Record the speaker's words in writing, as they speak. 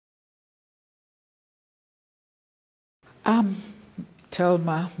I'm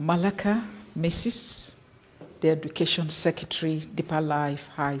Telma Malaka, Mrs., the Education Secretary, Deeper Life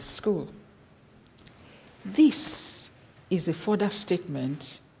High School. This is a further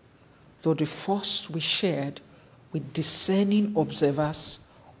statement, though the first we shared with discerning observers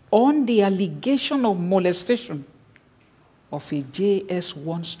on the allegation of molestation of a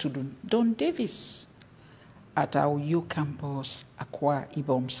JS1 student, Don Davis, at our Uyo campus, Akwa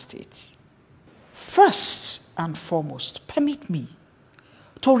Ibom State. First and foremost, permit me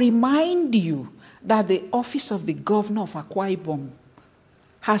to remind you that the Office of the Governor of Akwa Ibom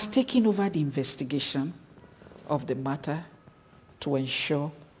has taken over the investigation of the matter to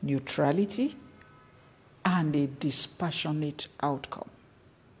ensure neutrality and a dispassionate outcome.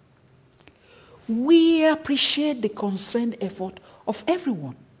 We appreciate the concerned effort of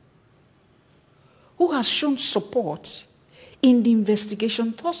everyone who has shown support in the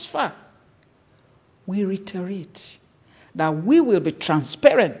investigation thus far. We reiterate that we will be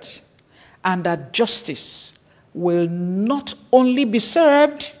transparent and that justice will not only be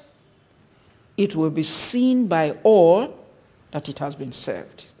served, it will be seen by all that it has been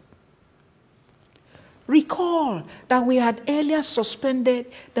served. Recall that we had earlier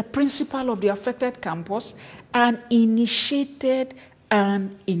suspended the principal of the affected campus and initiated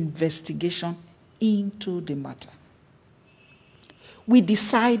an investigation into the matter. We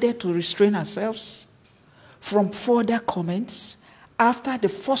decided to restrain ourselves from further comments after the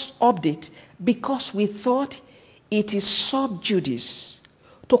first update because we thought it is sub judice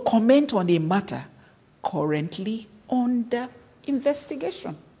to comment on a matter currently under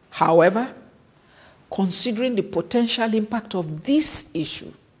investigation. However, considering the potential impact of this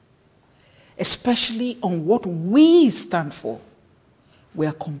issue, especially on what we stand for, we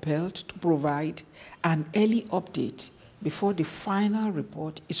are compelled to provide an early update before the final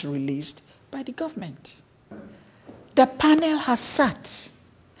report is released by the government. The panel has sat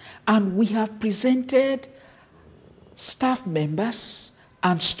and we have presented staff members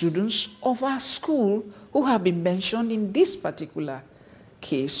and students of our school who have been mentioned in this particular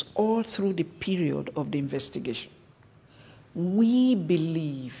case all through the period of the investigation. We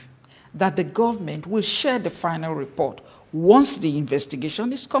believe that the government will share the final report once the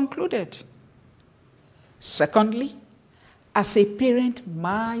investigation is concluded. Secondly, as a parent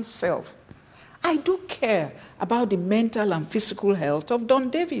myself, I do care about the mental and physical health of Don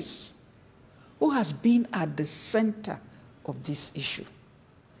Davis, who has been at the center of this issue.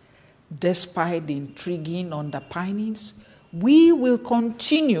 Despite the intriguing underpinnings, we will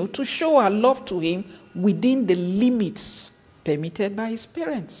continue to show our love to him within the limits permitted by his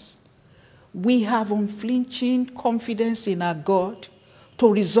parents. We have unflinching confidence in our God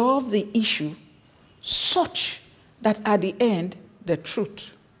to resolve the issue such that at the end, the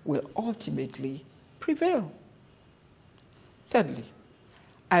truth will ultimately prevail. Thirdly,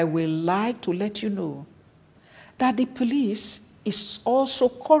 I would like to let you know that the police is also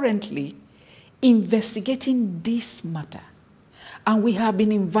currently investigating this matter, and we have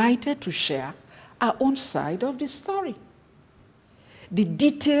been invited to share our own side of the story. The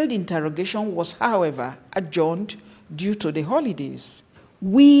detailed interrogation was, however, adjourned due to the holidays.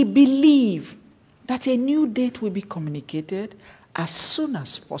 We believe that a new date will be communicated as soon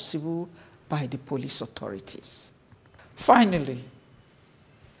as possible by the police authorities. Finally,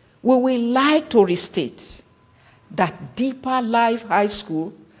 we would like to restate that Deeper Life High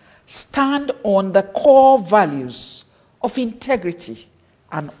School stand on the core values of integrity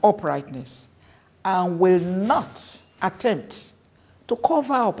and uprightness and will not attempt to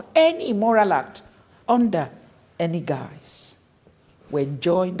cover up any immoral act under any guise. We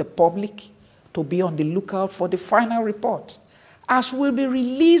enjoin the public to be on the lookout for the final report, as will be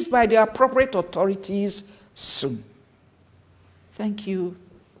released by the appropriate authorities soon. Thank you,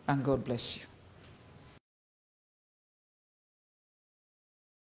 and God bless you.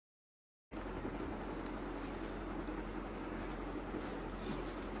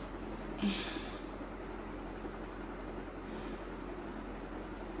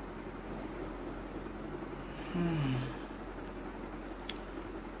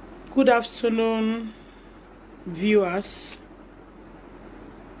 Good afternoon, viewers.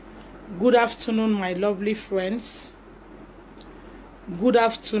 Good afternoon, my lovely friends. Good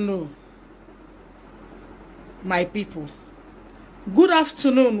afternoon, my people. Good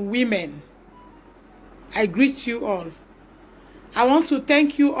afternoon, women. I greet you all. I want to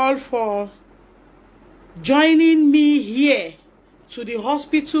thank you all for joining me here to the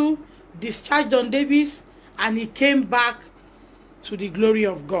hospital, discharged Don Davis, and he came back to the glory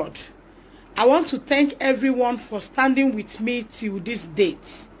of God. I want to thank everyone for standing with me till this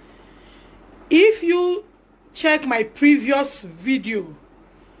date. If you check my previous video,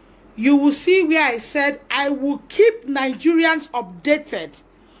 you will see where I said I will keep Nigerians updated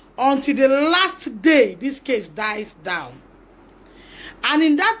until the last day this case dies down.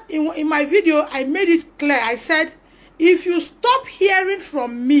 And in my video, I made it clear. I said, if you stop hearing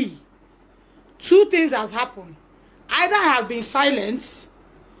from me, two things have happened. Either I have been silenced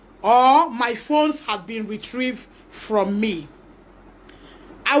or my phones have been retrieved from me.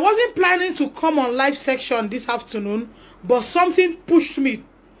 I wasn't planning to come on live section this afternoon, but something pushed me.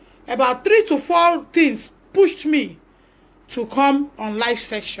 About 3 to 4 things pushed me to come on live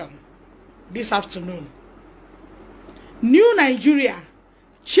section this afternoon. New Nigeria,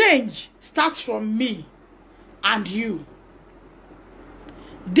 change starts from me and you.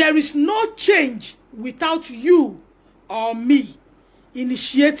 There is no change without you or me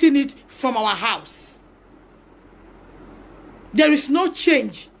initiating it from our house. There is no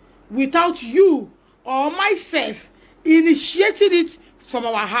change without you or myself initiating it from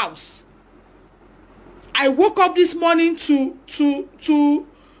our house. I woke up this morning to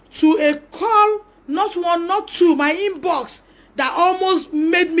a call, not one, not two, my inbox, that almost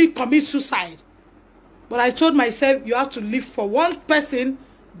made me commit suicide. But I told myself, you have to live for one person,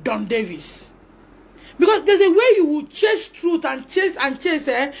 Don Davis. Because there's a way you will chase truth and chase,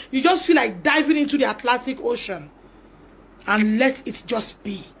 you just feel like diving into the Atlantic Ocean. And let it just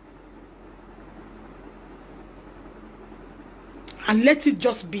be. And let it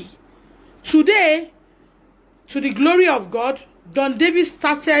just be. Today, to the glory of God, Don Davis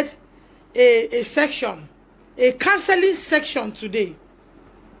started a section, a counseling section today.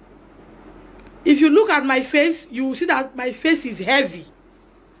 If you look at my face, you will see that my face is heavy.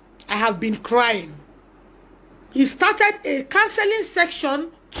 I have been crying. He started a counseling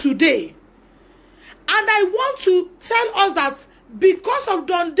section today. And I want to tell us that because of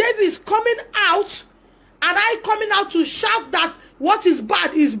Don Davis coming out, and I coming out to shout that what is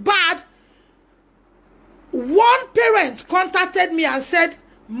bad, one parent contacted me and said,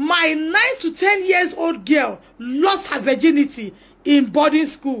 my 9 to 10 years old girl lost her virginity in boarding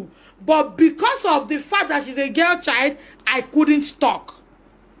school. But because of the fact that she's a girl child, I couldn't talk.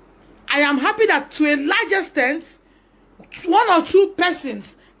 I am happy that to a large extent, 1 or 2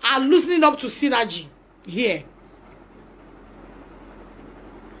 persons are loosening up to synergy here.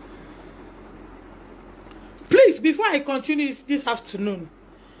 Please, before I continue this afternoon,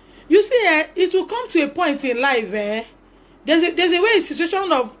 you see, it will come to a point in life, there's a way a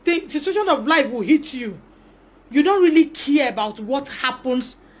situation of life will hit you. You don't really care about what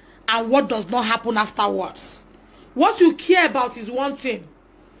happens and what does not happen afterwards. What you care about is one thing,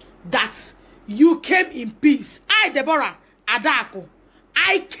 that you came in peace. I, Deborah Adako,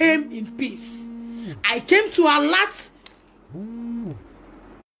 I came in peace. I came to alert.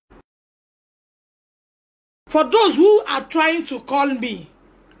 For those who are trying to call me,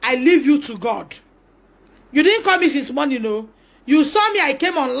 I leave you to God. You didn't call me since morning, no. You saw me, I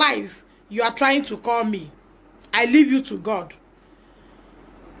came on live. You are trying to call me. I leave you to God.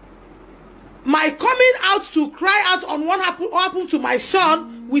 My coming out to cry out on what happened to my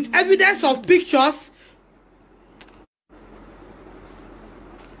son with evidence of pictures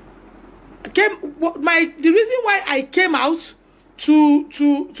the reason why I came out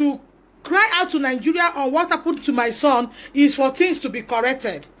to cry out to Nigeria on what happened to my son is for things to be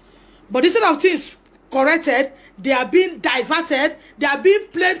corrected. But instead of things corrected, they are being diverted, they are being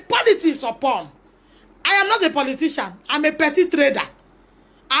played politics upon. I am not a politician. I'm a petty trader.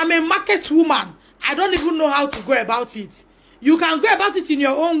 I'm a market woman. I don't even know how to go about it. You can go about it in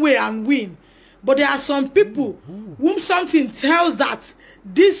your own way and win. But there are some people whom something tells that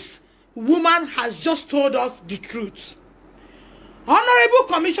this woman has just told us the truth. Honorable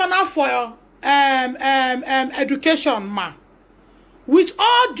Commissioner for Education, ma, with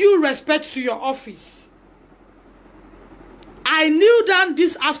all due respect to your office, I kneel down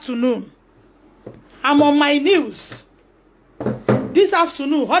this afternoon. I'm on my knees this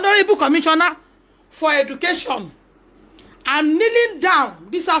afternoon. Honorable Commissioner for Education, I'm kneeling down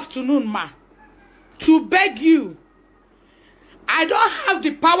this afternoon, ma, to beg you. I don't have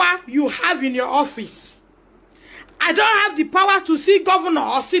the power you have in your office. I don't have the power to see governor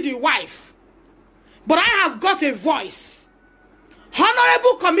or see the wife. But I have got a voice.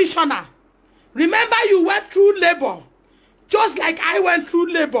 Honorable Commissioner, remember you went through labor, just like I went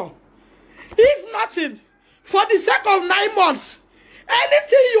through labor. If nothing, for the sake of 9 months,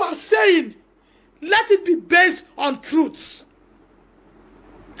 anything you are saying, let it be based on truth.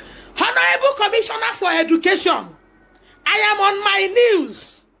 Honorable Commissioner for Education, I am on my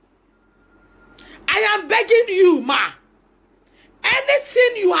knees. I am begging you, ma.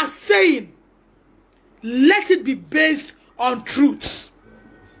 Anything you are saying, let it be based on truth.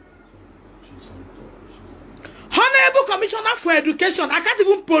 Honorable Commissioner for Education, I can't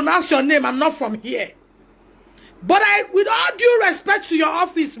even pronounce your name. I'm not from here. But with all due respect to your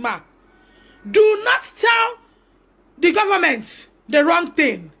office, ma, do not tell the government the wrong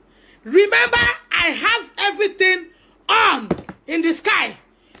thing. Remember, I have everything on in the sky.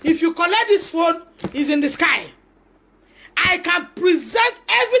 If you collect this phone, it's in the sky. I can present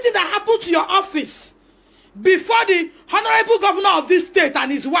everything that happened to your office before the Honorable Governor of this state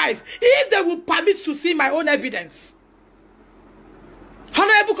and his wife, if they will permit to see my own evidence.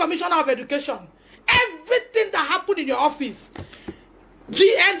 Honorable Commissioner of Education, everything that happened in your office,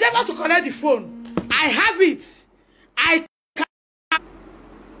 the endeavor to collect the phone, I have it.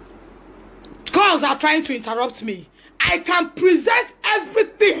 Calls are trying to interrupt me. I can present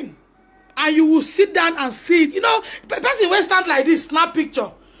everything, and you will sit down and see it. You know, the person will stand like this, snap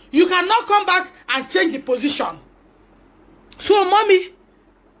picture. You cannot come back and change the position. So, mommy,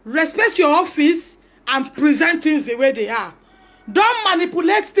 respect your office and present things the way they are. Don't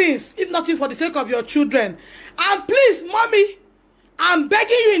manipulate things, if nothing for the sake of your children. And please, mommy, I'm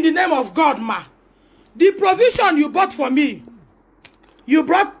begging you in the name of God, ma. The provision you bought for me, you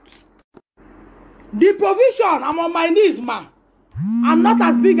brought the provision. I'm on my knees, ma. I'm not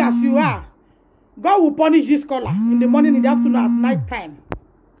as big as you are. God will punish this caller in the morning, in the afternoon, at night time.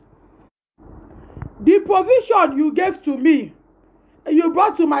 The provision you gave to me, you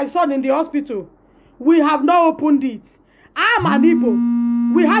brought to my son in the hospital, we have not opened it. I'm an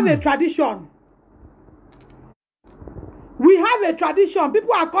Igbo. We have a tradition. We have a tradition.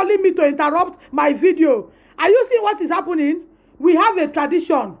 People are calling me to interrupt my video. Are you seeing what is happening? We have a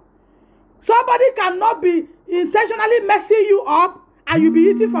tradition. Somebody cannot be intentionally messing you up and you be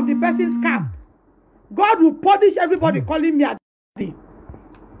eating from the person's camp. God will punish everybody calling me a daddy.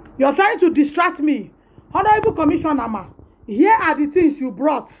 You're trying to distract me. Honorable Commissioner, ma, here are the things you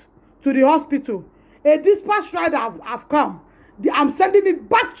brought to the hospital. A dispatch rider have come. I'm sending it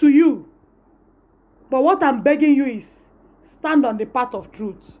back to you. But what I'm begging you is, stand on the path of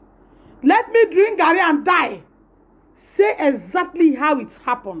truth. Let me drink garri and die. Say exactly how it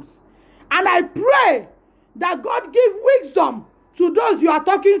happens. And I pray that God give wisdom to those you are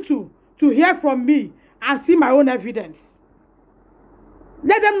talking to hear from me and see my own evidence.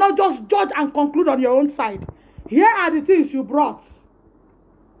 Let them not just judge and conclude on your own side. Here are the things you brought.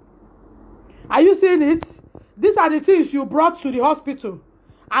 Are you seeing it? These are the things you brought to the hospital.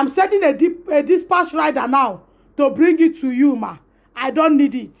 I'm sending a dispatch rider now to bring it to you, ma. I don't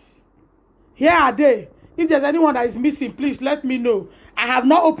need it. Here are they. If there's anyone that is missing, please let me know. I have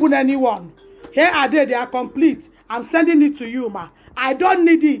not opened anyone. Here are they. They are complete. I'm sending it to you, ma. I don't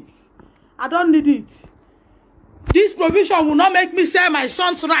need it. I don't need it. This provision will not make me sell my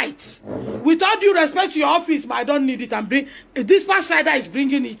son's rights. With all due respect to your office, ma, I don't need it. This dispatch rider is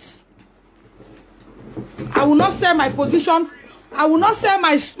bringing it. I will not sell my position. I will not sell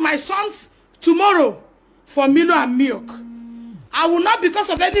my sons tomorrow for Milo and milk. I will not, because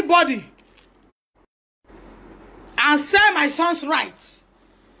of anybody, and sell my son's rights.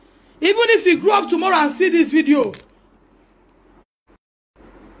 Even if he grew up tomorrow and see this video.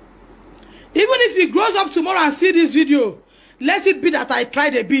 Even if he grows up tomorrow and see this video, let it be that I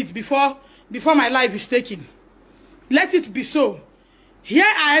tried a bit before my life is taken. Let it be so. Here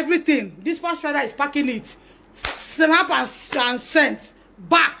are everything. This dispatch rider is packing it. Snap and sent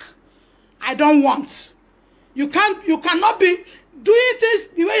back. I don't want. You cannot be doing this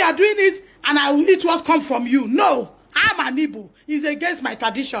the way you are doing it, and I will eat what comes from you. No, I'm an Igbo. It's against my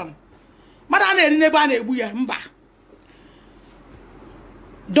tradition.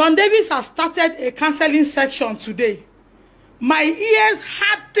 Don Davis has started a counseling section today. My ears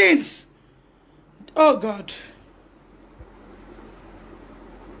heard things. Oh God.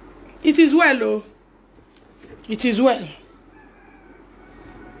 It is well, oh. It is well.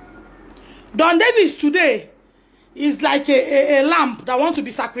 Don Davis today is like a lamb that wants to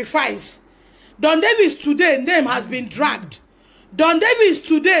be sacrificed. Don Davis today name has been dragged. Don Davis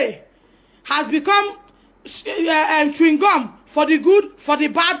today has become chewing gum for the good, for the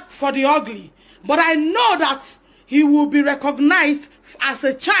bad, for the ugly. But I know that he will be recognized as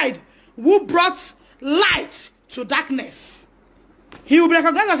a child who brought light to darkness. He will be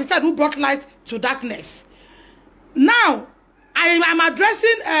recognized as a child who brought light to darkness. Now, I am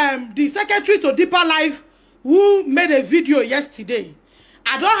addressing the secretary to Deeper Life who made a video yesterday.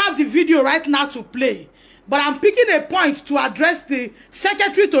 I don't have the video right now to play, but I'm picking a point to address the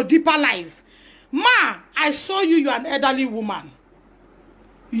secretary to Deeper Life. Ma, I saw you. You are an elderly woman.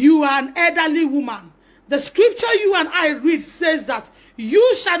 You are an elderly woman The scripture you and I read says that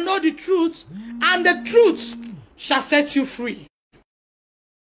you shall know the truth, and the truth shall set you free.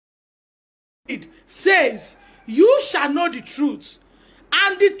 It says, you shall know the truth,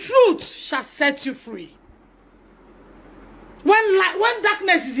 and the truth shall set you free. When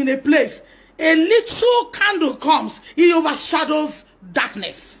darkness is in a place, a little candle comes, it overshadows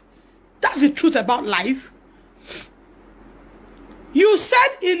darkness. That's the truth about life. You said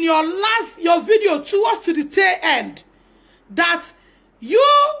in your video towards to the tail end that you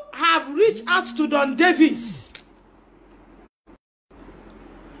have reached out to Don Davis.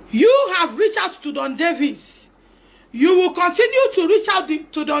 You have reached out to Don Davis. You will continue to reach out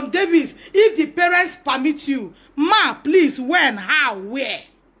to Don Davis if the parents permit you. Ma, please, when, how, where?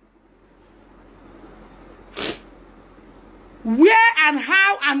 Where and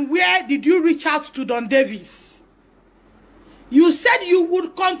how and where did you reach out to Don Davis? You said you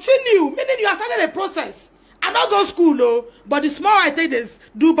would continue, meaning you have started a process. I not go school, though, but the small I take is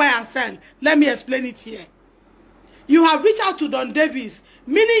do buy and sell. Let me explain it here. You have reached out to Don Davis,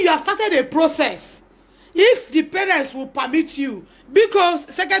 meaning you have started a process. If the parents will permit you,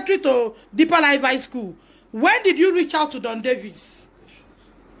 because secretary to Deeper Life High School, when did you reach out to Don Davis?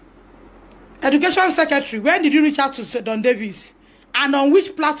 Education secretary, when did you reach out to Don Davis? And on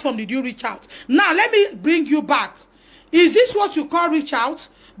which platform did you reach out? Now, let me bring you back. Is this what you call reach out?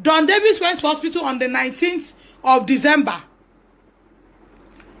 Don Davis went to hospital on the 19th of December.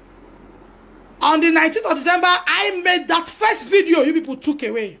 On the 19th of December, I made that first video you people took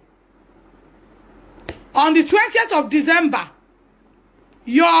away. On the 20th of December,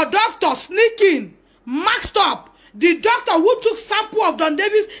 your doctor sneaking, maxed up. The doctor who took sample of Don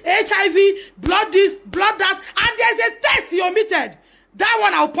Davis, HIV, blood this, blood that, and there's a test he omitted. That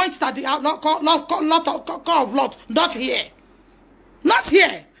one I'll point at the not here. Not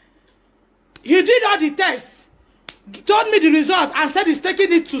here. He did all the tests, told me the results, and said he's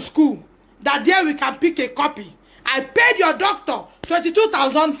taking it to school. That there we can pick a copy. I paid your doctor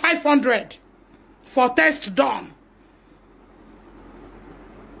 22,500 for test done.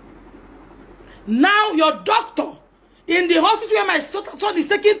 Now your doctor in the hospital where my son is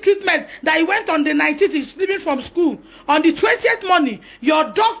taking treatment that he went on the 19th, he's sleeping from school. On the 20th morning, your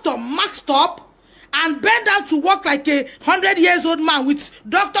doctor maxed up and bent down to work like a 100-year-old man with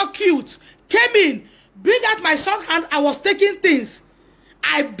Dr. Cute. Came in, bring out my son's hand. I was taking things.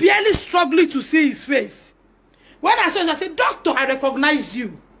 I barely struggling to see his face. When I saw him, I said, doctor, I recognized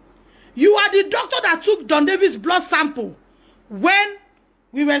you. You are the doctor that took Don Davis' blood sample when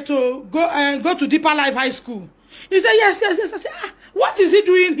we were to go to Deeper Life High School. He said, yes. I said, what is he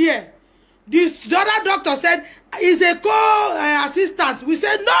doing here? The other doctor said, he's a co-assistant. We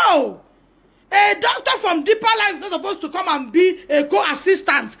said, no. A doctor from Deeper Life is not supposed to come and be a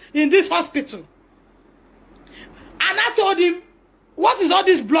co-assistant in this hospital. And I told him, what is all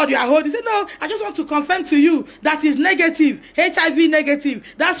this blood you are holding? He said, no, I just want to confirm to you that is negative, HIV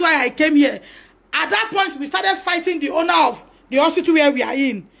negative. That's why I came here. At that point, we started fighting the owner of the hospital where we are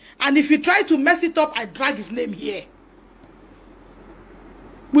in. And if he tried to mess it up, I drag his name here.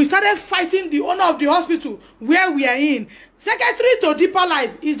 We started fighting the owner of the hospital where we are in. Secretary to Deeper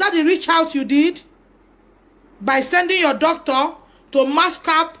Life, is that the reach out you did? By sending your doctor to mask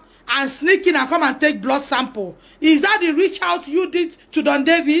up and sneak in and come and take blood sample. Is that the reach out you did to Don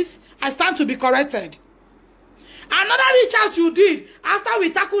Davis? I stand to be corrected. Another reach out you did after we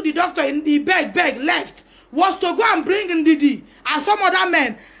tackled the doctor in the beg left was to go and bring in Didi and some other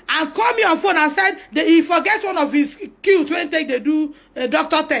men and call me on phone and said that he forgets one of his cute when they do a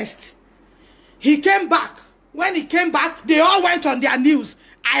doctor test. He came back. When he came back, they all went on their news.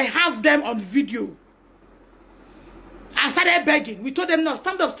 I have them on video. I started begging. We told them, no,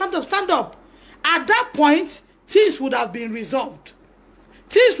 stand up, stand up, stand up. At that point, things would have been resolved.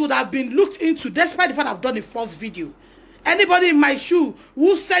 Things would have been looked into, despite the fact I've done the first video. Anybody in my shoe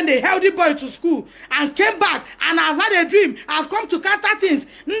who sent a healthy boy to school and came back and I've had a dream, I've come to counter things.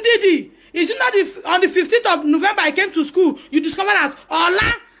 Ndidi, is it not on the 15th of November I came to school, you discovered that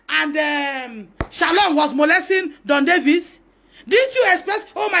Ola and Shalom was molesting Don Davis? Didn't you express,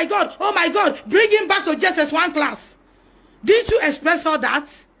 oh my God, bring him back to JSS1 class? Didn't you express all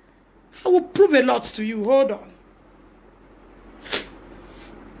that? I will prove a lot to you. Hold on.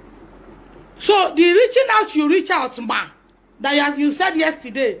 So the reaching out you reach out, ma, that you said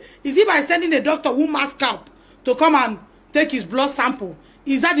yesterday, is it by sending a doctor who mask up to come and take his blood sample?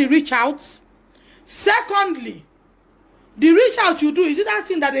 Is that the reach out? Secondly, the reach out you do, is it that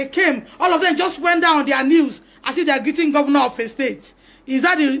thing that they came, all of them just went down on their news as if they are greeting governor of a state? Is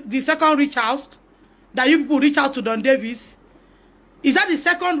that the second reach out? That you people reach out to Don Davis? Is that the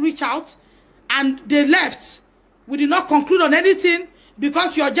second reach out? and they left. We did not conclude on anything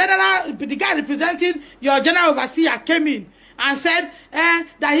because your general, the guy representing your general overseer came in and said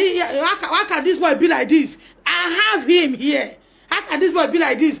that how can this boy be like this? I have him here. How can this boy be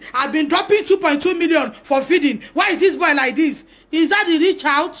like this? I've been dropping 2.2 million for feeding. Why is this boy like this? Is that the reach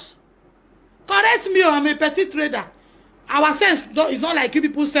out? Correct me, I'm a petty trader. Our sense is not like you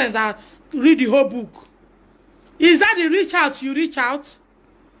people's sense that read the whole book. Is that the reach out you reach out?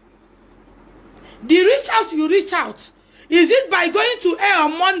 The reach out you reach out. Is it by going to air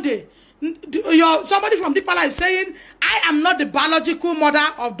on Monday? Somebody from Deeper Life saying, I am not the biological mother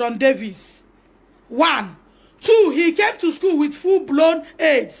of Don Davis. 1. 2, he came to school with full-blown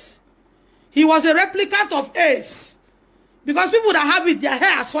AIDS. He was a replicant of AIDS. Because people that have it, their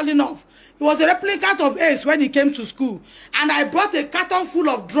hair has fallen off. He was a replicant of AIDS when he came to school. And I brought a carton full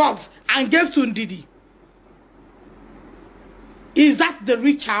of drugs and gave to Ndidi. Is that the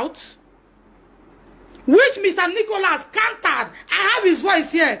reach out? Which Mr. Nicholas cantered. I have his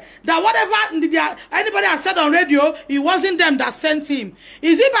voice here. That whatever anybody has said on radio, it wasn't them that sent him.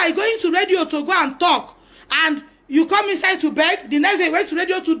 Is it by going to radio to go and talk, and you come inside to beg, the next day you went to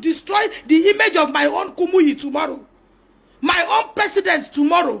radio to destroy the image of my own Kumuyi tomorrow, my own president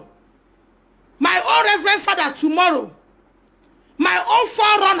tomorrow, my own reverend father tomorrow, my own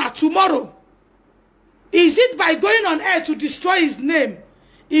forerunner tomorrow? Is it by going on air to destroy his name?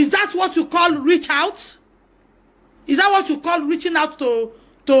 Is that what you call reach out? Is that what you call reaching out to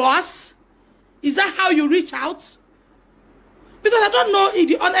us? Is that how you reach out? Because I don't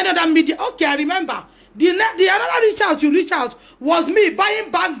know on any other media. Okay, I remember. The another reach out you reach out was me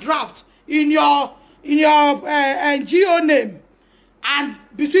buying bank draft in your NGO name and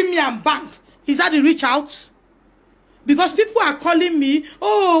between me and bank. Is that the reach out? Because people are calling me,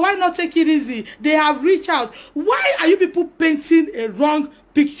 oh, why not take it easy? They have reached out. Why are you people painting a wrong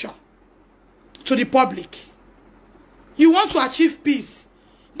picture to the public? You want to achieve peace,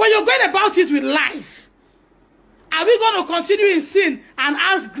 but you're going about it with lies. Are we going to continue in sin and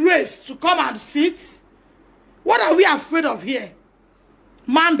ask grace to come and sit? What are we afraid of here?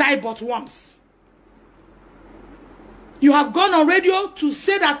 Man died but once. You have gone on radio to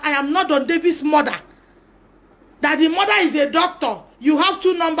say that I am not Don Davis' mother. That the mother is a doctor. You have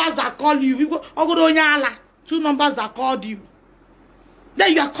 2 numbers that call you. 2 numbers that called you.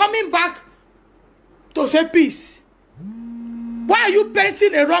 Then you are coming back to say peace. Why are you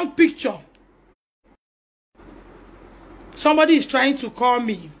painting a wrong picture? Somebody is trying to call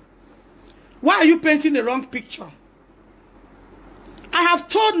me. Why are you painting a wrong picture? I have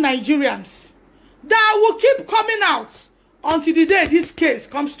told Nigerians that I will keep coming out until the day this case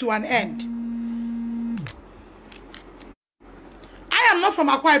comes to an end. I am not from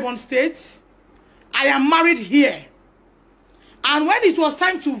Akwa Ibom State. I am married here. And when it was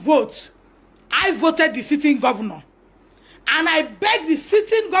time to vote, I voted the sitting governor. And I begged the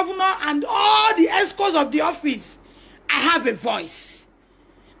sitting governor and all the escorts of the office, I have a voice.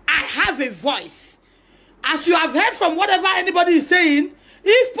 I have a voice. As you have heard from whatever anybody is saying,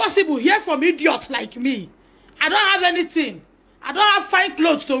 if possible, hear from idiots like me. I don't have anything. I don't have fine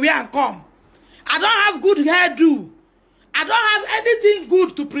clothes to wear and come. I don't have good hairdo. I don't have anything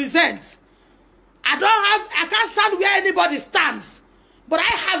good to present. I can't stand where anybody stands. But I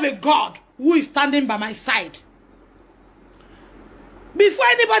have a God who is standing by my side. Before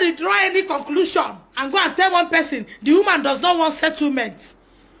anybody draw any conclusion and go and tell one person, the woman does not want settlement,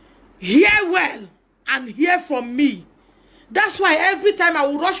 hear well and hear from me. That's why every time I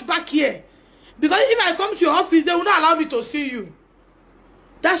will rush back here. Because if I come to your office, they will not allow me to see you.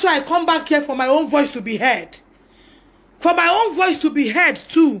 That's why I come back here for my own voice to be heard. For my own voice to be heard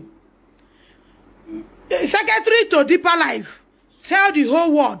too. Secretary to Deeper Life, tell the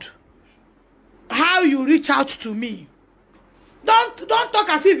whole world how you reach out to me. Don't talk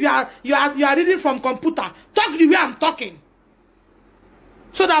as if you are reading from computer. Talk the way I'm talking,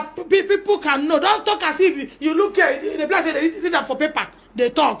 so that people can know. Don't talk as if you look here. The place they read them for paper. They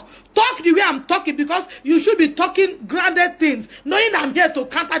talk. Talk the way I'm talking, because you should be talking grounded things, knowing I'm here to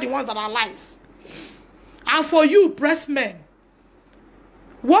counter the ones that are lies. And for you, pressmen,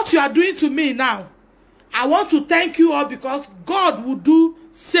 what you are doing to me now, I want to thank you all, because God will do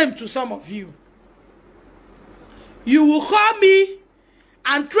same to some of you. You will call me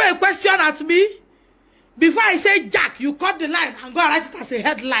and throw a question at me. Before I say Jack, you cut the line and go and write it as a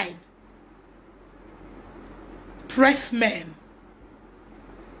headline. Pressmen.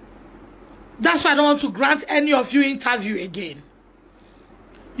 That's why I don't want to grant any of you interview again.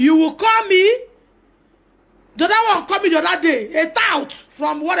 You will call me. The other one called me the other day. A tout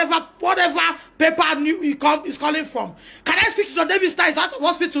from whatever paper is calling from. Can I speak to Don Davis now? He's out of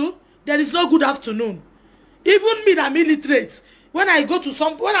hospital. There is no good afternoon. Even me that illiterate, when I want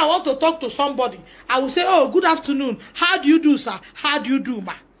to talk to somebody, I will say, oh, good afternoon. How do you do, sir? How do you do,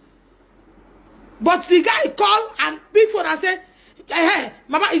 ma? But the guy called and big phone and said, hey,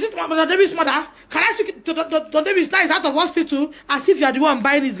 Mama, is it Don David's mother? Can I speak to Don David's? Now he's out of hospital, as if you are the one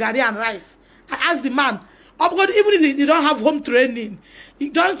buying his garri and rice. I asked the man, even if they don't have home training,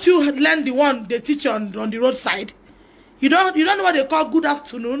 don't you learn the one they teach on the roadside? You don't know what they call good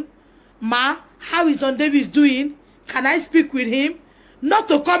afternoon? Ma, how is Don Davis doing? Can I speak with him? Not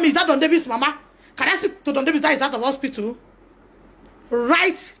to come, is that Don Davis' mama? Can I speak to Don Davis that is out of hospital?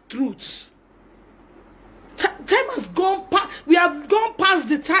 Right truth. Time has gone past. We have gone past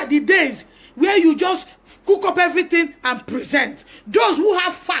the days where you just cook up everything and present. Those who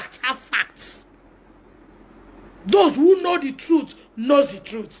have facts have facts. Those who know the truth knows the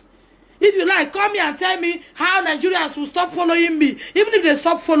truth. If you like, come here and tell me how Nigerians will stop following me. Even if they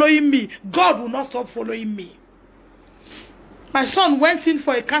stop following me, God will not stop following me. My son went in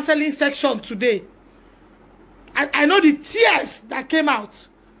for a counseling section today. I know the tears that came out.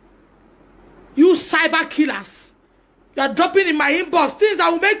 You cyber killers. You are dropping in my inbox things that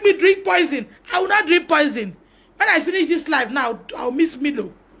will make me drink poison. I will not drink poison. When I finish this life now, I'll miss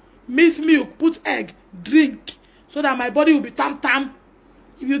Milo. Miss milk, put egg, drink. So that my body will be tam-tam.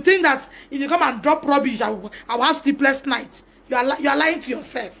 If you think that if you come and drop rubbish, I will have sleepless nights. You are lying to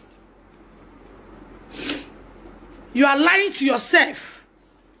yourself. You are lying to yourself.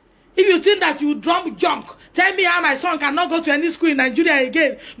 If you think that you drop junk, tell me how my son cannot go to any school in Nigeria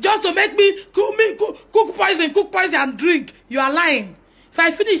again, just to make me cook poison and drink. You are lying. If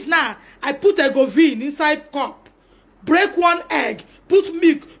I finish now, I put a govine inside cup, break one egg, put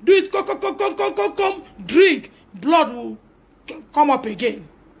milk, do it, drink. Blood will come up again.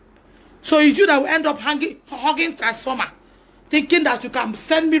 So it's you that will end up hugging transformer, thinking that you can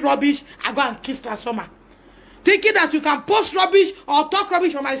send me rubbish, I go and kiss transformer. Thinking that you can post rubbish or talk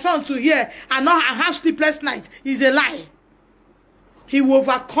rubbish for my son to hear and not have sleepless night is a lie. He will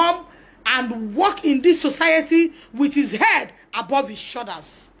overcome and walk in this society with his head above his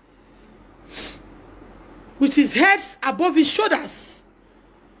shoulders. With his head above his shoulders.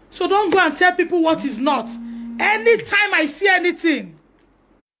 So don't go and tell people what is not. Anytime I see anything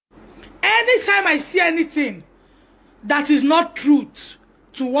that is not truth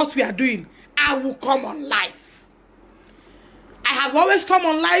to what we are doing, I will come on live. I have always come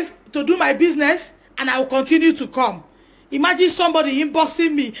on live to do my business, and I will continue to come. Imagine somebody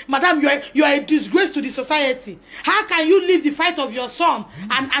inboxing me, Madam, you are a disgrace to the society. How can you leave the fight of your son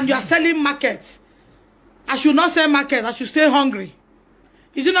and you are selling markets? I should not sell market. I should stay hungry.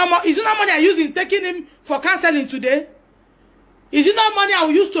 Is it not money I use in taking him for counseling today? Is it not money I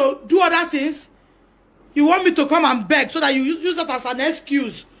will use to do other things? You want me to come and beg so that you use that as an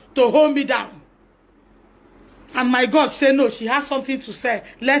excuse to hold me down? And my God say no, she has something to sell.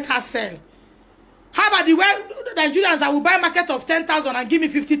 Let her sell. How about the Nigerians that will buy a market of 10,000 and give me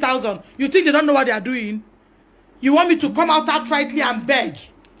 50,000? You think they don't know what they are doing? You want me to come out outrightly and beg?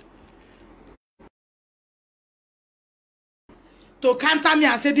 To counter me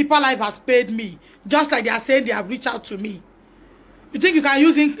and say Deeper Life has paid me. Just like they are saying they have reached out to me. You think you can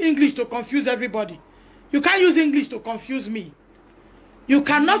use English to confuse everybody? You can't use English to confuse me. You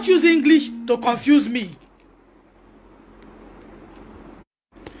cannot use English to confuse me.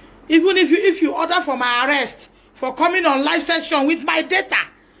 Even if you order for my arrest for coming on live section with my data,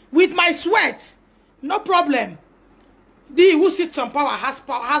 with my sweat, no problem. The who sits on power has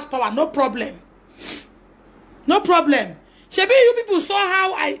power, no problem. No problem. Shebi, you people saw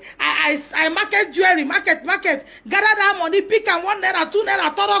how I market jewelry, market, gather that money, pick and 1 naira, 2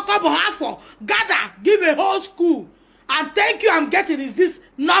 naira, total couple, half for, gather, give a whole school. And thank you, I'm getting is this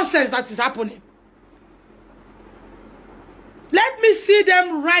nonsense that is happening. Let me see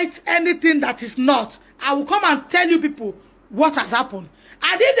them write anything that is not. I will come and tell you people what has happened.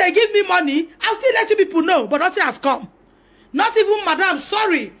 And if they give me money, I'll still let you people know, but nothing has come. Not even Madam,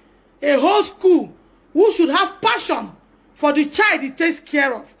 sorry, a whole school who should have passion for the child it takes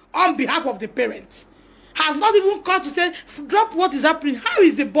care of on behalf of the parents has not even called to say, drop what is happening. How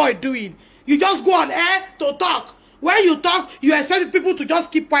is the boy doing? You just go on air to talk. When you talk, you expect people to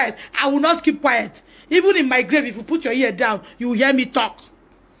just keep quiet. I will not keep quiet. Even in my grave, if you put your ear down, you will hear me talk.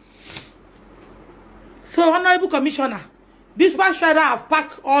 So, Honorable Commissioner, this past Friday have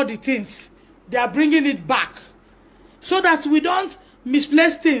packed all the things. They are bringing it back. So that we don't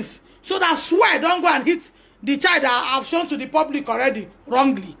misplace things. So that swear don't go and hit the child that I've shown to the public already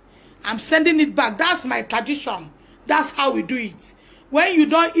wrongly. I'm sending it back. That's my tradition. That's how we do it. When you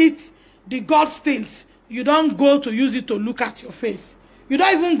don't eat the God's things, you don't go to use it to look at your face. You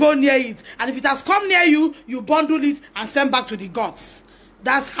don't even go near it. And if it has come near you, you bundle it and send back to the gods.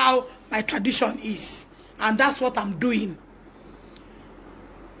 That's how my tradition is. And that's what I'm doing.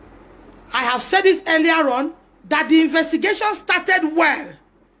 I have said this earlier on, that the investigation started well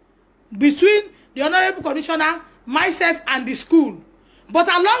between the Honorable Commissioner, myself, and the school. But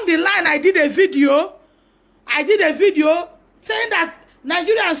along the line, I did a video saying that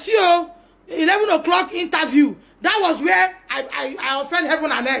Nigerian CEO 11 o'clock interview. That was where I offend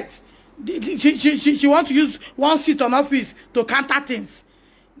heaven and earth. She wants to use one seat on office to counter things.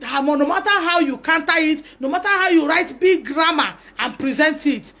 No matter how you counter it, no matter how you write big grammar and present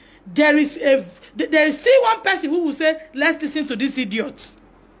it, there is still one person who will say, let's listen to this idiot.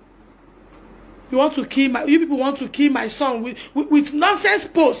 You people want to kill my son with nonsense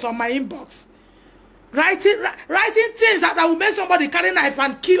posts on my inbox. Writing things that will make somebody carry knife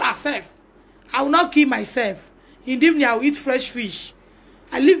and kill herself. I will not kill myself. In the evening, I will eat fresh fish.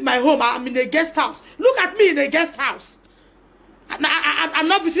 I leave my home. I'm in a guest house. Look at me in a guest house. I'm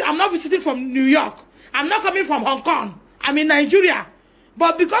not visiting from New York. I'm not coming from Hong Kong. I'm in Nigeria.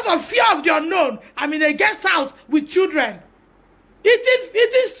 But because of fear of the unknown, I'm in a guest house with children.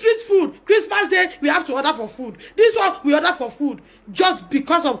 Eating street food. Christmas Day, we have to order for food. This one, we order for food. Just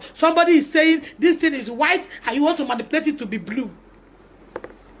because of somebody is saying this thing is white and you want to manipulate it to be blue.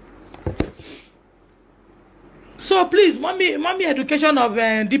 So please, mommy education of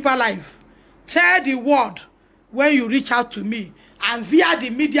deeper life. Tell the word when you reach out to me. And via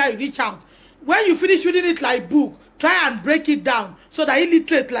the media you reach out. When you finish reading it like book, try and break it down so that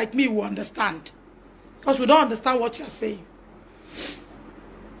illiterate like me will understand. Because we don't understand what you're saying.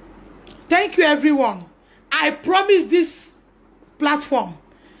 Thank you, everyone. I promise this platform.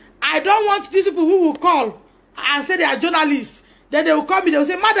 I don't want these people who will call and say they are journalists. Then they will call me, they will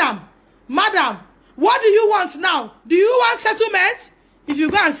say, Madam, what do you want now? Do you want settlement? If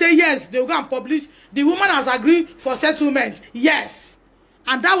you go and say yes, they will go and publish. The woman has agreed for settlement. Yes.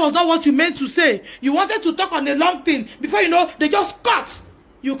 And that was not what you meant to say. You wanted to talk on a long thing. Before you know, they just cut.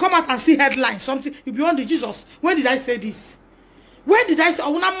 You come out and see headlines. Something. You be on the Jesus. When did I say this? When did I say,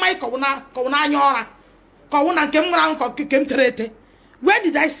 when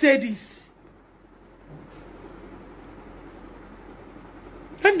did I say this?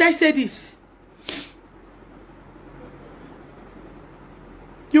 When did I say this?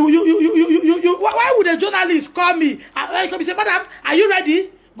 Why would a journalist call me? Come and say, Madam, are you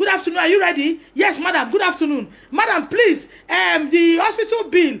ready? Good afternoon, are you ready? Yes, Madam, good afternoon. Madam, please, the hospital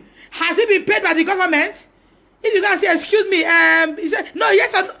bill, has it been paid by the government? If you can say, excuse me, he said, no,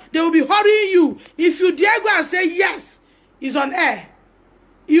 yes, and they will be hurrying you. If you dare go and say yes, it's on air.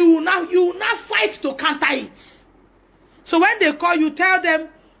 You will not fight to counter it. So when they call you, tell them,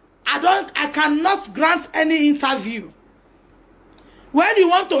 I cannot grant any interview. When you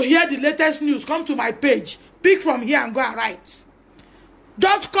want to hear the latest news, come to my page. Pick from here and go and write.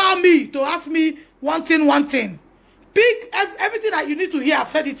 Don't call me to ask me one thing. Pick everything that you need to hear. I've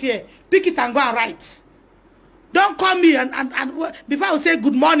said it here. Pick it and go and write. Don't call me and before I will say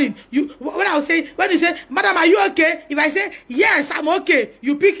good morning. When you say, Madam, are you okay? If I say yes, I'm okay.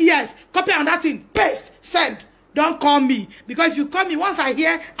 You pick yes. Copy on that thing. Paste. Send. Don't call me. Because if you call me, once I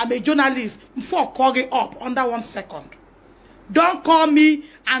hear I'm a journalist, before calling up under 1 second. Don't call me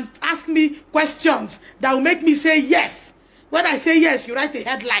and ask me questions that will make me say yes. When I say yes, you write a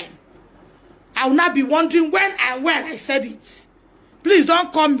headline. I will not be wondering when I said it. Please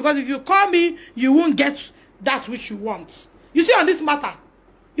don't call me, because if you call me, you won't get that which you want. You see on this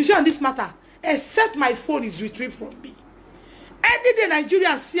matter, except my phone is retrieved from me. Any day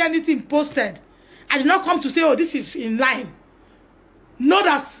Nigerians see anything posted, I did not come to say, oh, this is in line. Know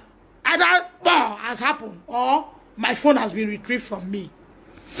that either has happened or my phone has been retrieved from me.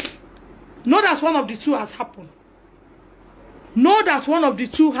 Know that one of the two has happened. Know that one of the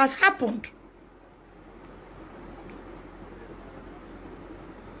two has happened.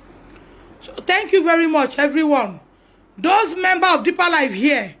 So thank you very much, everyone. Those members of Deeper Life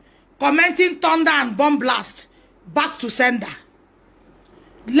here commenting thunder and bomb blast, back to sender.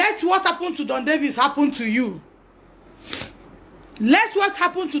 Let what happened to Don Davis happen to you. Let what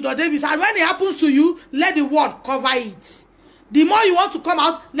happened to Don Davis, and when it happens to you, let the word cover it. The more you want to come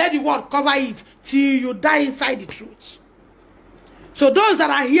out, let the word cover it till you die inside the truth. So those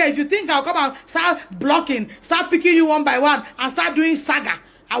that are here, if you think I'll come and start blocking, start picking you one by one, and start doing saga,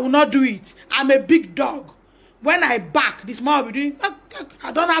 I will not do it. I'm a big dog. When I bark, this man will be doing,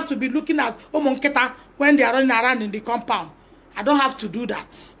 I don't have to be looking at Omonketa when they are running around in the compound. I don't have to do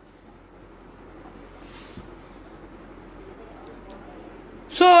that.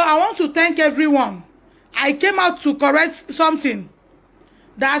 So I want to thank everyone. I came out to correct something.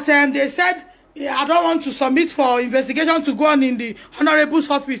 that they said I don't want to submit for investigation to go on in the Honorable's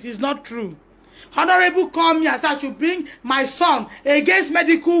office is not true. Honorable called me and said I should bring my son against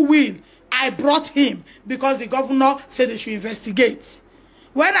medical will. I brought him because the governor said they should investigate.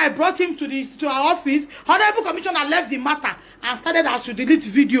 When I brought him to our office, Honorable Commissioner left the matter and started as to delete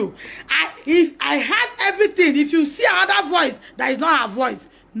video. If I have everything, if you see another voice that is not her voice,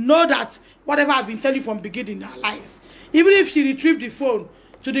 know that whatever I've been telling you from beginning in her life, even if she retrieved the phone,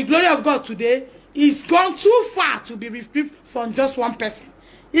 to the glory of God today, it's gone too far to be retrieved from just one person.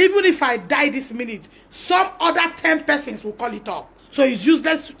 Even if I die this minute, some other 10 persons will call it up. So it's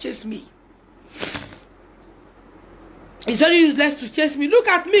useless to chase me. It's very useless to chase me. Look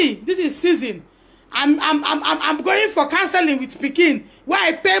at me. This is season. I'm going for counseling with Pekin, where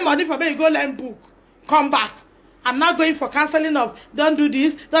I pay money for me to go learn book. Come back. I'm now going for counseling of don't do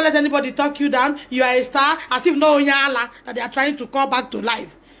this, don't let anybody talk you down. You are a star, as if no Onyala that they are trying to call back to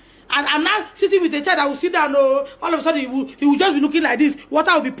life. And I'm now sitting with a child that will sit down. All of a sudden he will just be looking like this.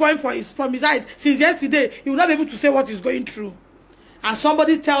 Water will be pouring from his eyes. Since yesterday, he will not be able to say what he's going through. And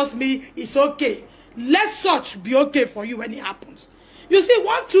somebody tells me it's okay. Let such be okay for you when it happens. You see,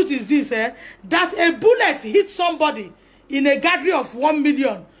 one truth is this, that a bullet hit somebody in a gathering of 1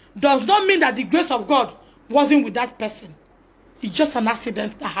 million does not mean that the grace of God wasn't with that person. It's just an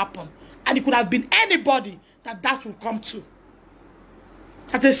accident that happened. And it could have been anybody that would come to.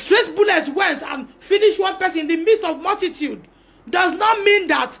 That a straight bullet went and finished one person in the midst of multitude does not mean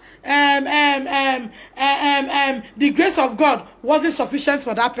that the grace of God wasn't sufficient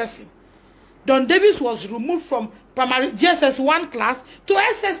for that person. Don Davis was removed from primary GSS1 class to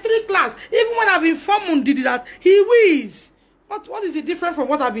SS3 class. Even when I've informed did that, he whiz. What is the difference from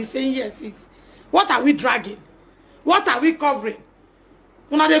what I've been saying here since? What are we dragging? What are we covering?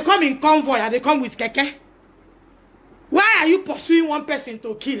 When they come in convoy and they come with keke, why are you pursuing one person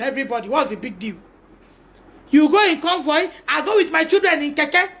to kill everybody? What's the big deal? You go in convoy, I go with my children in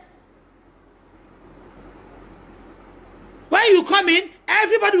keke. When you come in,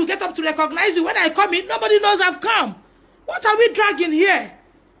 everybody will get up to recognize you. When I come in, nobody knows I've come. What are we dragging here?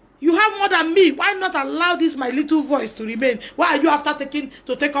 You have more than me. Why not allow this my little voice to remain? Why are you after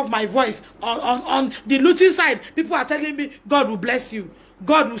take off my voice? On the looting side, people are telling me, God will bless you.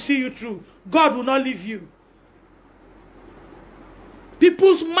 God will see you through. God will not leave you.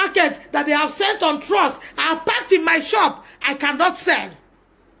 People's markets that they have sent on trust are packed in my shop. I cannot sell.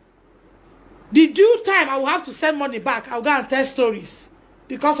 The due time, I will have to send money back. I'll go and tell stories.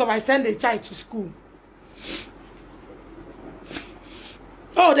 Because of I send a child to school.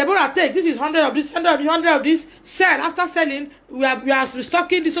 Oh, Deborah, take. This is 100 of this, 100 of this. Sell. After selling, we are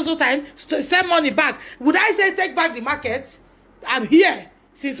restocking this also time. Send money back. Would I say take back the market? I'm here.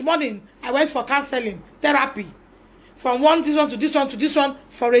 Since morning, I went for counseling, therapy. From this one to this one to this one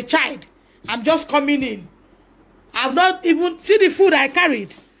for a child. I'm just coming in. I've not even seen the food I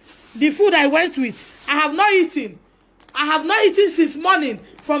carried. The food I went with. I have not eaten. I have not eaten since morning.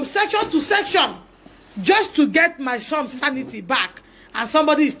 From section to section. Just to get my son's sanity back. And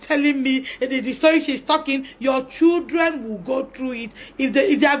somebody is telling me the story she's talking, your children will go through it. If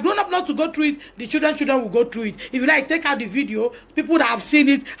they are grown up not to go through it, the children will go through it. If you like, take out the video. People that have seen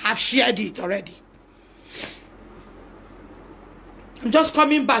it have shared it already. I'm just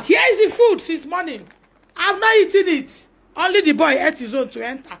coming back. Here is the food since morning. I've not eaten it. Only the boy ate his own to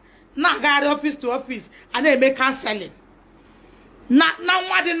enter. Now I got office to office and they make cancelling. Now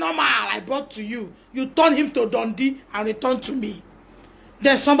what the normal I brought to you. You turn him to Dundee and return to me.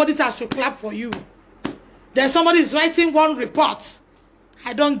 Then somebody says I should clap for you. Then somebody is writing one report.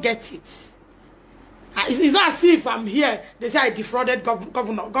 I don't get it. It's not as if I'm here. They say I defrauded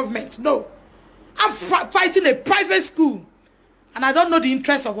government. No. I'm fighting a private school. And I don't know the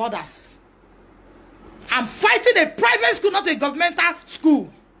interests of others. I'm fighting a private school, not a governmental school.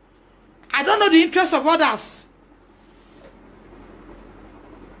 I don't know the interests of others.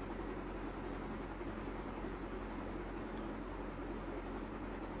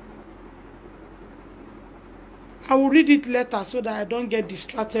 I will read it later so that I don't get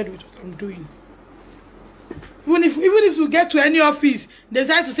distracted with what I'm doing. Even if you get to any office, they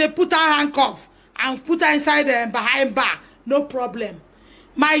decide to say put her handcuff and put her inside behind bar. No problem.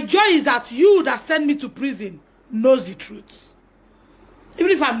 My joy is that you that send me to prison knows the truth.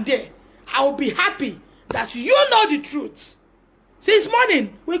 Even if I'm there, I will be happy that you know the truth. Since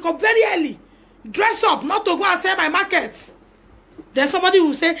morning, wake up very early, dress up, not to go and sell my market. Then somebody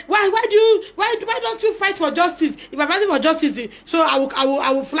will say, why don't you fight for justice? If I'm fighting for justice, so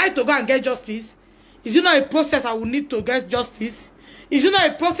I will fly to go and get justice. Is it not a process I will need to get justice? Is it not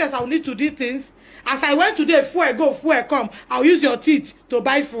a process I will need to do things? As I went today, fuel go, fuel come. I'll use your teeth to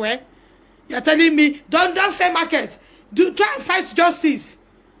buy fuel. You're telling me, don't say market. Try and fight justice.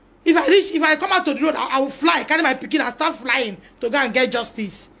 If I come out to the road, I will fly, carry my pikin and start flying to go and get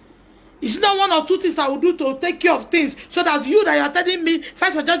justice. It's not one or two things I will do to take care of things, so that you that you are telling me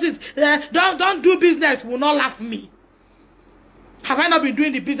fight for justice, don't do business, will not laugh me. Have I not been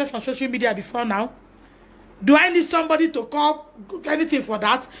doing the business on social media before now? Do I need somebody to call anything for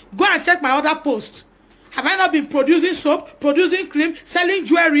that? Go and check my other post. Have I not been producing soap, producing cream, selling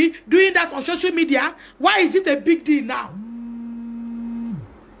jewelry, doing that on social media? Why is it a big deal now?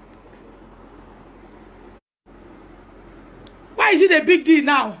 Why is it a big deal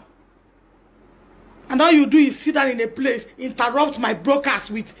now? And all you do is sit down in a place, interrupt my broadcast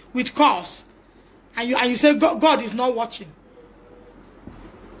with calls. And you say, God is not watching.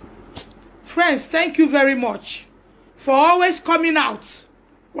 Friends, thank you very much for always coming out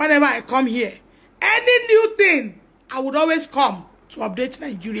whenever I come here. Any new thing, I would always come to update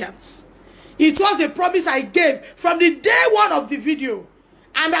Nigerians. It was a promise I gave from the day one of the video.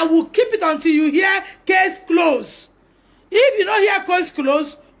 And I will keep it until you hear case closed. If you don't hear case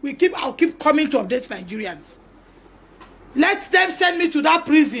closed, I'll keep coming to update Nigerians. Let them send me to that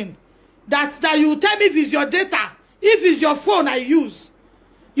prison. That you tell me if it's your data, if it's your phone I use.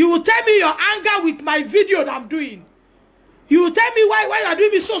 You will tell me your anger with my video that I'm doing. You will tell me why you are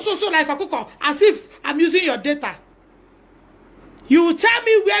doing me so like a cocoa, as if I'm using your data. You will tell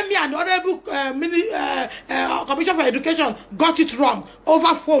me where me and Honorable Commissioner for Education got it wrong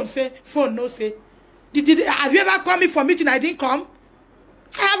over phone. Say phone no say. Have you ever called me for meeting? I didn't come.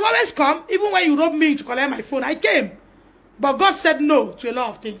 I have always come, even when you robbed me to collect my phone. I came, but God said no to a lot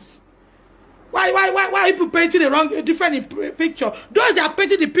of things. Why are people painting a different picture? Those that are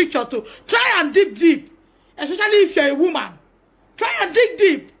painting the picture to try and dig deep, especially if you're a woman. Try and dig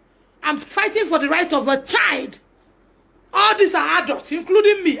deep. I'm fighting for the right of a child. All these are adults,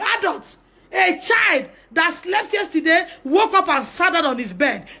 including me, adults. A child that slept yesterday, woke up and sat down on his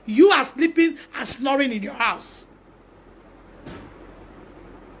bed. You are sleeping and snoring in your house.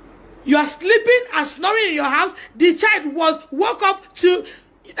 You are sleeping and snoring in your house. The child woke up to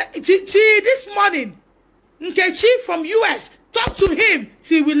this morning. Nkechi from US, talk to him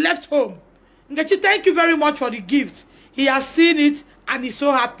till we left home. Nkechi, thank you very much for the gift. He has seen it and he's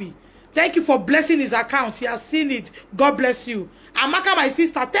so happy. Thank you for blessing his account. He has seen it. God bless you. Amaka, my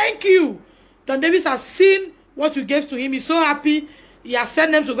sister, thank you. Don Davis has seen what you gave to him. He's so happy. He has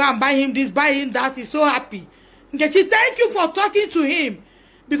sent them to go and buy him this, buy him that. He's so happy. Nkechi, thank you for talking to him.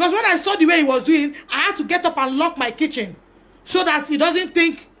 Because when I saw the way he was doing, I had to get up and lock my kitchen so that he doesn't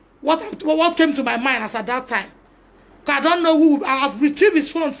think what came to my mind as at that time. Because I don't know who. I have retrieved his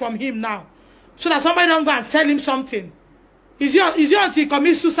phone from him now, so that somebody don't go and tell him something. Is it until he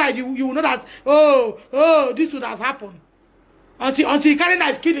commits suicide you will know that, oh, this would have happened. Until he carry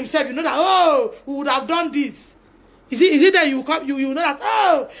knife kill himself, you know that, oh, we would have done this. Is it that you know that,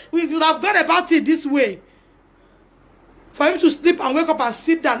 oh, we would have gone about it this way. For him to sleep and wake up and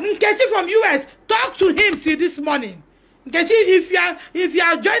sit down. Nkechi from US, talk to him till this morning. Nkechi, if you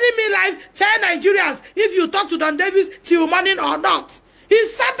are joining me live, tell Nigerians if you talk to Don Davis till morning or not. He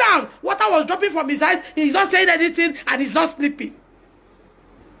sat down. Water was dropping from his eyes. He's not saying anything and he's not sleeping.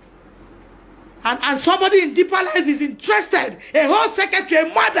 And somebody in deeper life is interested. A whole secretary,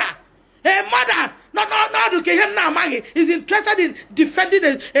 a mother. Not okay, him now, Maggie, is interested in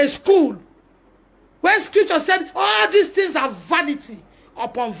defending a school. When scripture said all these things are vanity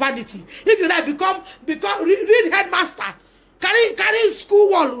upon vanity. If you like, read headmaster. Carry school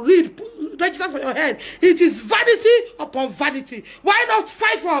wall, register for your head. It is vanity upon vanity. Why not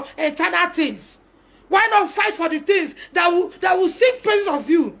fight for eternal things? Why not fight for the things that will sing praises of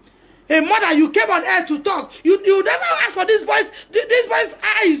you? A mother, you came on air to talk. You never asked for this boy's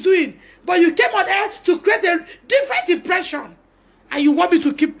how he's doing. But you came on air to create a different impression. And you want me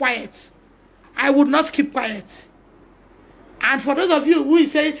to keep quiet. I would not keep quiet. And for those of you who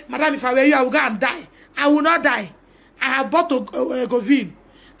say, Madam, if I were you, I would go and die. I will not die. I have bought a govin.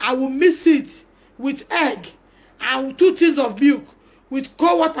 I will mix it with egg and 2 tins of milk with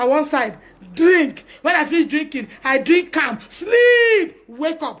cold water one side. Drink. When I finish drinking, I drink calm. Sleep.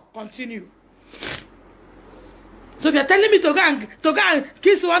 Wake up. Continue. So if you're telling me to go and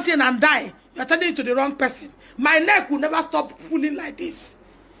kiss one thing and die, you're telling it to the wrong person. My neck will never stop fooling like this.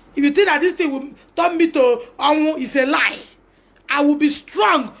 If you think that this thing will turn me to it's a lie. I will be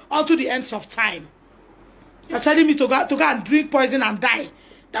strong unto the ends of time. You're telling me to go and drink poison and die.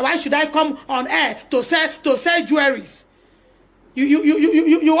 That why should I come on air to sell jewelries?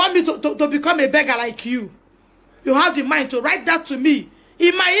 You want me to become a beggar like you? you have the mind to write that to me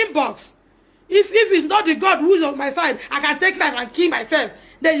in my inbox. If it's not the God who is on my side, I can take knife and kill myself.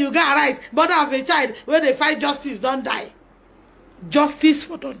 Then you get right. Mother of a child, when they fight justice, don't die. Justice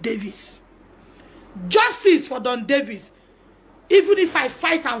for Don Davis. Justice for Don Davis. Even if I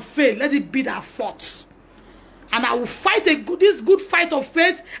fight and fail, let it be that fought. And I will fight this good fight of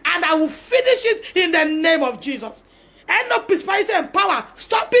faith, and I will finish it in the name of Jesus. And no principality and power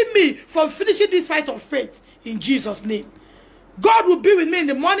stopping me from finishing this fight of faith in Jesus' name. God will be with me in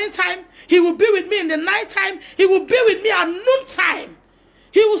the morning time. He will be with me in the night time. He will be with me at noon time.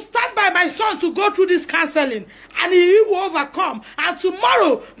 He will stand by my son to go through this counseling, and he will overcome. And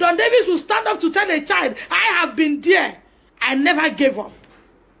tomorrow, Don Davis will stand up to tell a child, I have been there. I never gave up.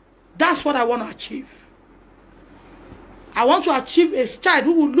 That's what I want to achieve. I want to achieve a child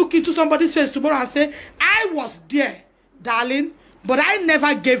who will look into somebody's face tomorrow and say, I was there, darling, but I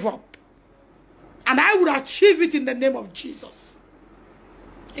never gave up. And I will achieve it in the name of Jesus.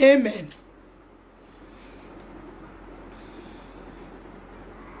 Amen.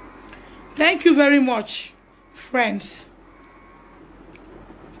 Thank you very much, friends.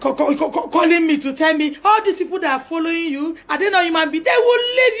 Calling me to tell me, all these people that are following you, are they not human beings? They will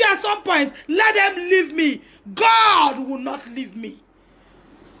leave you at some point. Let them leave me. God will not leave me.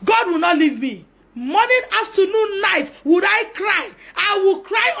 God will not leave me. Morning, afternoon, night, would I cry? I will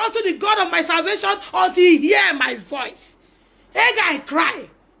cry unto the God of my salvation until he hear my voice. I cry,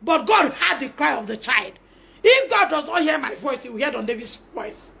 but God heard the cry of the child. If God does not hear my voice, he will hear Don Davis'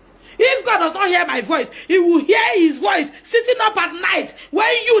 voice. If God does not hear my voice, he will hear his voice sitting up at night when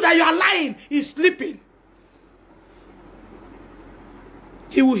you that you are lying is sleeping.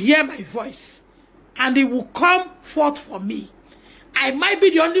 He will hear my voice and he will come forth for me. I might be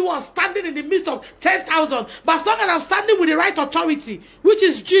the only one standing in the midst of 10,000, but as long as I'm standing with the right authority, which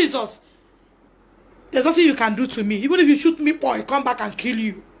is Jesus, there's nothing you can do to me. Even if you shoot me, boy, come back and kill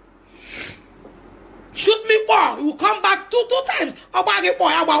you. Shoot me, boy, he will come back two times. Not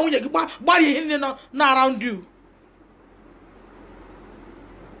around you.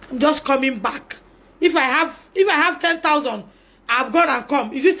 I'm just coming back. If I have 10,000, I've gone and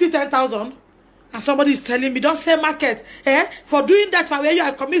come. Is it still 10,000? And somebody is telling me, don't say market. For doing that, for where you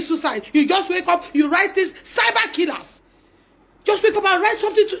are commit suicide. You just wake up, you write things, cyber killers. Just wake up and write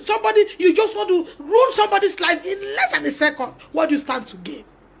something to somebody. You just want to ruin somebody's life in less than a second. What do you stand to gain?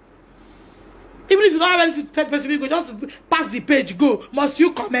 Even if you don't have anything to tell person, you go just pass the page, go. Must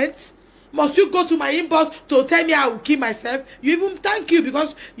you comment? Must you go to my inbox to tell me I will kill myself? You even thank you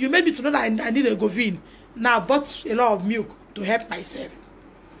because you made me to know that I need a Govin. Now I bought a lot of milk to help myself.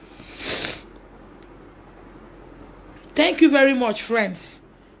 Thank you very much, friends.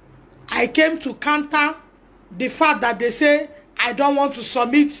 I came to counter the fact that they say I don't want to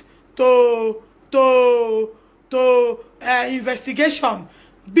submit to investigation.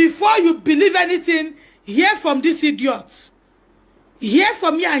 Before you believe anything, hear from these idiots. Hear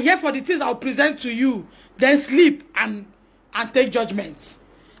from me and hear for the things I'll present to you. Then sleep and take judgment.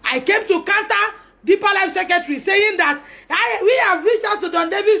 I came to counter Deeper Life Secretary saying that we have reached out to Don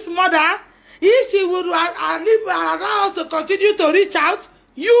Davis' mother. If she would allow us to continue to reach out,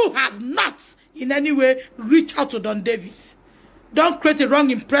 you have not in any way reached out to Don Davis. Don't create a wrong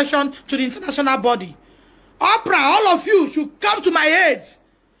impression to the international body. Oprah, all of you should come to my aid.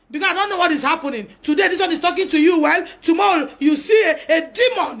 Because I don't know what is happening. Today, this one is talking to you well. Tomorrow, you see a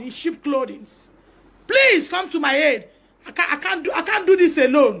demon in sheep clothing. Please come to my aid. I can't do this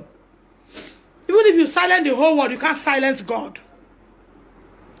alone. Even if you silence the whole world, you can't silence God.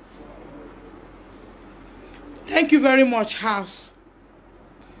 Thank you very much, house.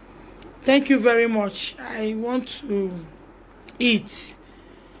 Thank you very much. I want to eat,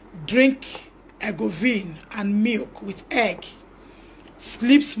 drink a Govin and milk with egg.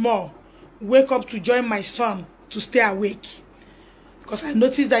 Sleep small. Wake up to join my son to stay awake. Because I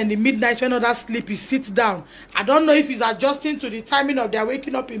noticed that in the midnight when others sleep, he sits down. I don't know if he's adjusting to the timing of their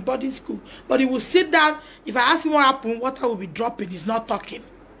waking up in boarding school. But he will sit down. If I ask him what happened, water will be dropping. He's not talking.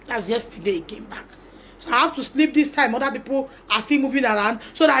 That's yesterday he came back. So I have to sleep this time. Other people are still moving around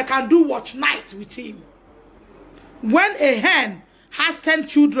so that I can do watch night with him. When a hen has 10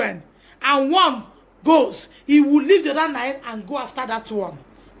 children and one goes, he will leave the other 9 and go after that one.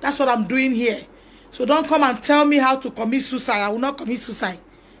 That's what I'm doing here. So don't come and tell me how to commit suicide. I will not commit suicide.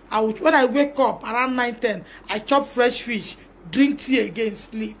 When I wake up around 9-10, I chop fresh fish, drink tea again,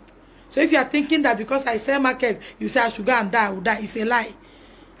 sleep. So if you are thinking that because I sell market, you say I should go and die, I will die, it's a lie.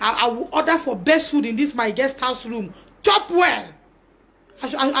 I will order for best food in this my guest house room. Chop well.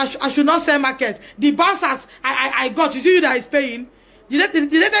 I should not sell market. The bouncers I got, is you that is paying? Did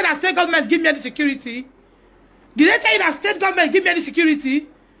they that state government give me any security? Did they tell you that state government give me any security?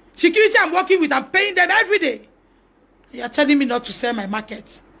 Security I'm working with, I'm paying them every day. You are telling me not to sell my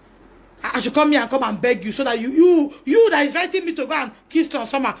market. I should come here and come and beg you so that you that is writing me to go and kill Strong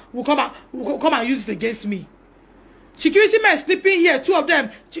Summer will come and use it against me. Security men sleeping here, 2 of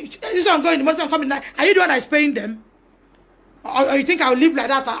them. This one going in the morning, coming night. Are you the one that is paying them? Or you think I'll live like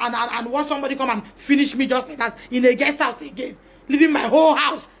that and watch somebody come and finish me just like that in a guest house again? Leaving my whole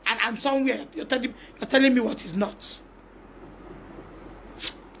house and I'm somewhere. You're telling me what is not.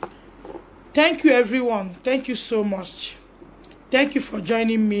 Thank you, everyone. Thank you so much. Thank you for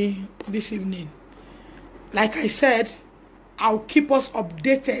joining me this evening. Like I said, I'll keep us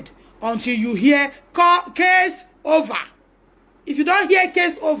updated until you hear case over. If you don't hear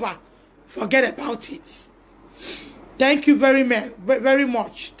case over, forget about it. Thank you very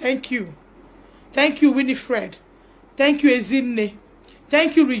much. Thank you. Thank you, Winifred. Thank you, Ezinne.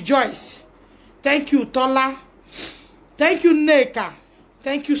 Thank you, Rejoice. Thank you, Tola. Thank you, Neka.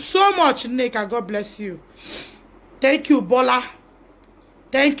 Thank you so much, Neka. God bless you. Thank you, Bola.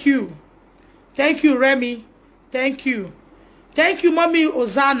 Thank you. Thank you, Remy. Thank you. Thank you, Mommy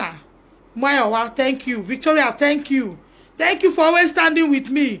Ozana. Mayawa, thank you. Victoria, thank you. Thank you for always standing with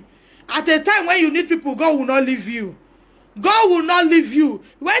me. At a time when you need people, God will not leave you. God will not leave you.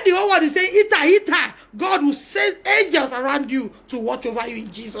 When the whole world is saying, Ita, God will send angels around you to watch over you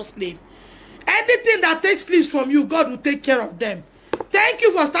in Jesus' name. Anything that takes leaves from you, God will take care of them. Thank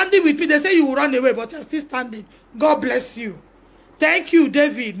you for standing with me. They say you will run away, but you're still standing. God bless you. Thank you,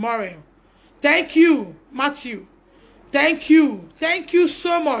 David Morel. Thank you, Matthew. Thank you. Thank you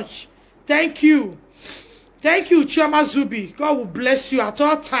so much. Thank you. Thank you, Chioma Zubi. God will bless you at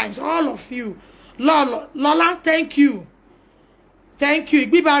all times, all of you. Lola, thank you. Thank you.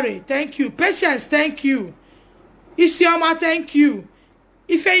 Igbibare, thank you. Patience, thank you. Isioma, thank you.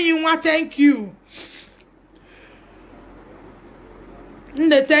 Ifeyinwa, thank you.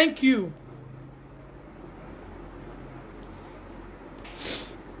 Nde, thank you.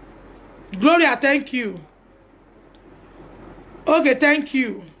 Gloria, thank you. Okay, thank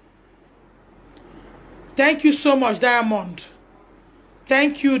you. Thank you so much, Diamond.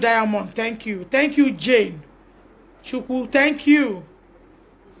 Thank you, Diamond. Thank you. Thank you, Jane. Chukwu, thank you.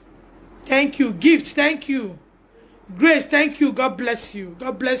 Thank you. Gift, thank you. Grace, thank you. God bless you.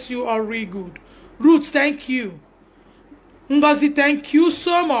 God bless you all really good. Ruth, thank you. Ngozi, thank you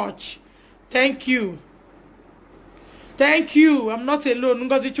so much. Thank you. Thank you. I'm not alone.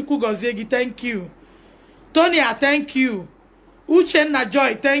 Ngozi Chukwu Goziegi, thank you. Tonya, thank you. Uchenna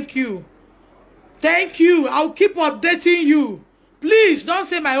Joy, thank you. Thank you. I'll keep updating you. Please don't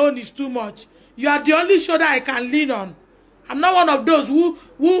say my own is too much. You are the only shoulder I can lean on. I'm not one of those who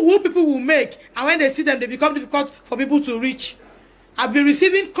people will make, and when they see them, they become difficult for people to reach. I've been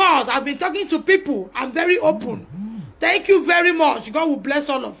receiving calls. I've been talking to people. I'm very open. Thank you very much. God will bless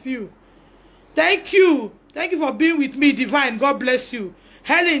all of you. Thank you. Thank you for being with me, Divine. God bless you.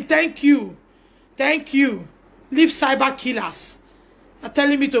 Helen, thank you. Thank you. Leave cyber killers. Are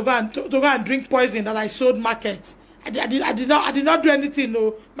telling me to go and drink poison that I sold market. I did not do anything.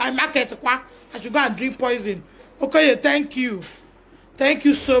 No, my market. I should go and drink poison. Okay, thank you. Thank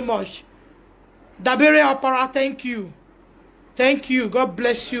you so much. Dabere Opera, thank you. Thank you. God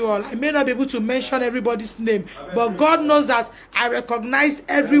bless you all. I may not be able to mention everybody's name, but God knows that I recognize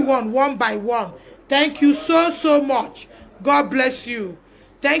everyone one by one. Thank you so much. God bless you.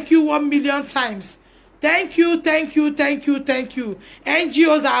 Thank you 1,000,000 times. Thank you, thank you, thank you, thank you.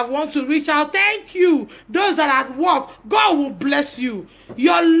 NGOs that want to reach out, thank you. Those that are at work, God will bless you.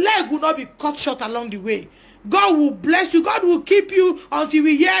 Your leg will not be cut short along the way. God will bless you. God will keep you until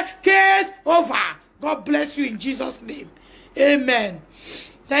we hear case over. God bless you in Jesus' name. Amen.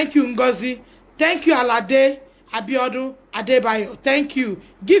 Thank you, Ngozi. Thank you, Alade, Abiodun, Adebayo. Thank you.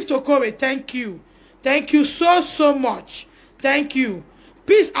 Gift Okore, thank you. Thank you so much. Thank you.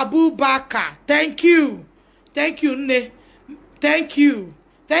 Peace Abu Bakar. Thank you. Thank you, Ne. Thank you.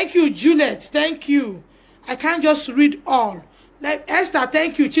 Thank you, Juliet. Thank you. I can't just read all. Like Esther,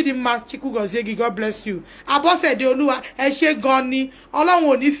 thank you. Chidinma Chikugoziegi, God bless you. Abose de Oluwa, Eshe Goni, Ọlọ́run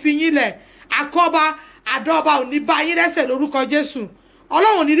ò ní fi yín lẹ̀. Àkọ́bá, Àdọ́ba ò ní bá yín lẹ́sẹ̀ lórúkọ Jésù.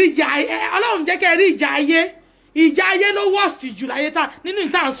 Ọlọ́run ò ní rí ìjà ayé, Ọlọ́run jẹ́ kẹ́ rí ìjà ayé. Ìjà ayé ló worst jù láyé ta nínú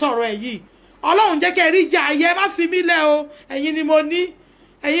ìta ń sọ̀rọ̀ ẹ̀ yìí. Ọlọ́run jẹ́ kẹ́ rí ìjà ayé, má fi mí lẹ̀ o. Ẹ̀yin ni mo ní.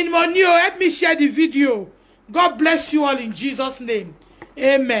 Ẹ̀yin ni mo ní o. Help me share the video. God bless you all in Jesus' name.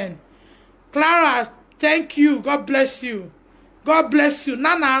 Amen. Clara, thank you. God bless you. God bless you.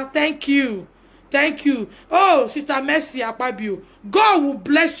 Nana, thank you. Thank you. Oh, Sister Mercy Akpabio. God will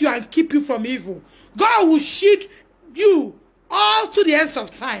bless you and keep you from evil. God will shield you all to the ends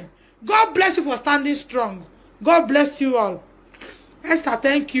of time. God bless you for standing strong. God bless you all. Esther,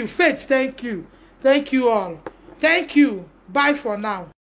 thank you. Faith, thank you. Thank you all. Thank you. Bye for now.